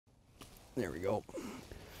There we go.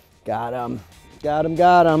 Got him. Got him,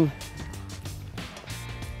 got him.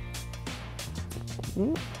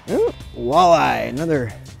 Walleye,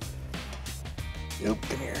 another. Oop,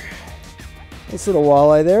 come here. Nice little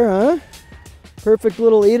walleye there, huh? Perfect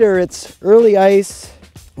little eater. It's early ice.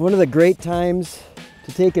 One of the great times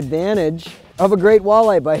to take advantage of a great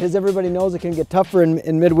walleye bite. As everybody knows, it can get tougher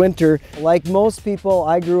in midwinter. Like most people,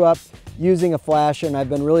 I grew up using a flasher, and I've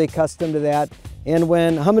been really accustomed to that. And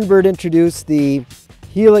when Humminbird introduced the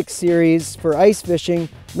Helix series for ice fishing,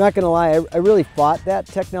 I'm not gonna lie, I really fought that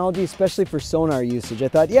technology, especially for sonar usage. I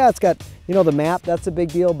thought, yeah, it's got, you know, the map, that's a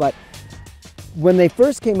big deal, but when they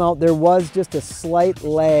first came out, there was just a slight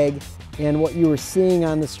lag in what you were seeing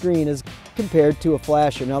on the screen as compared to a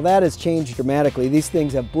flasher. Now that has changed dramatically. These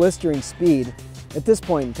things have blistering speed at this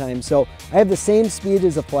point in time. So I have the same speed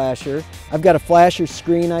as a flasher. I've got a flasher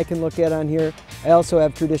screen I can look at on here. I also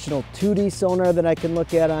have traditional 2D sonar that I can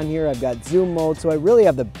look at on here. I've got zoom mode, so I really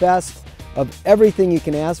have the best of everything you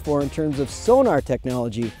can ask for in terms of sonar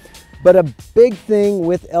technology. But a big thing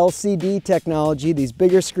with LCD technology, these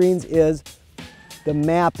bigger screens, is the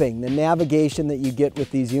mapping, the navigation that you get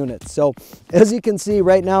with these units. So as you can see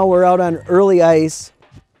right now, we're out on early ice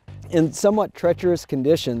in somewhat treacherous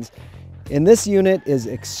conditions. And this unit is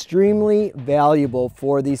extremely valuable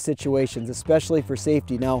for these situations, especially for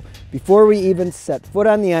safety. Now, before we even set foot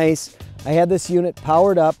on the ice, I had this unit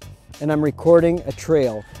powered up and I'm recording a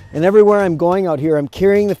trail. And everywhere I'm going out here, I'm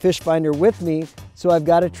carrying the fish finder with me, so I've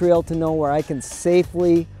got a trail to know where I can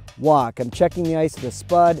safely walk. I'm checking the ice with a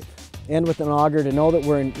spud and with an auger to know that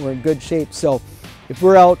we're in good shape. So if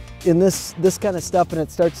we're out in this kind of stuff and it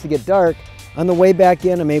starts to get dark, on the way back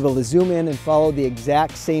in, I'm able to zoom in and follow the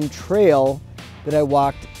exact same trail that I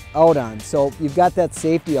walked out on. So you've got that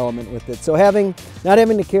safety element with it. So not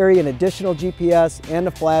having to carry an additional GPS and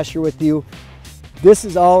a flasher with you, this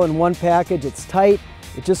is all in one package. It's tight,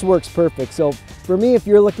 it just works perfect. So for me, if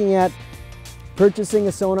you're looking at purchasing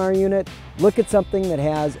a sonar unit, look at something that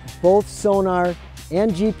has both sonar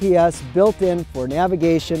and GPS built in for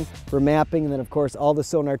navigation, for mapping, and then of course all the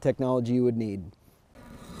sonar technology you would need.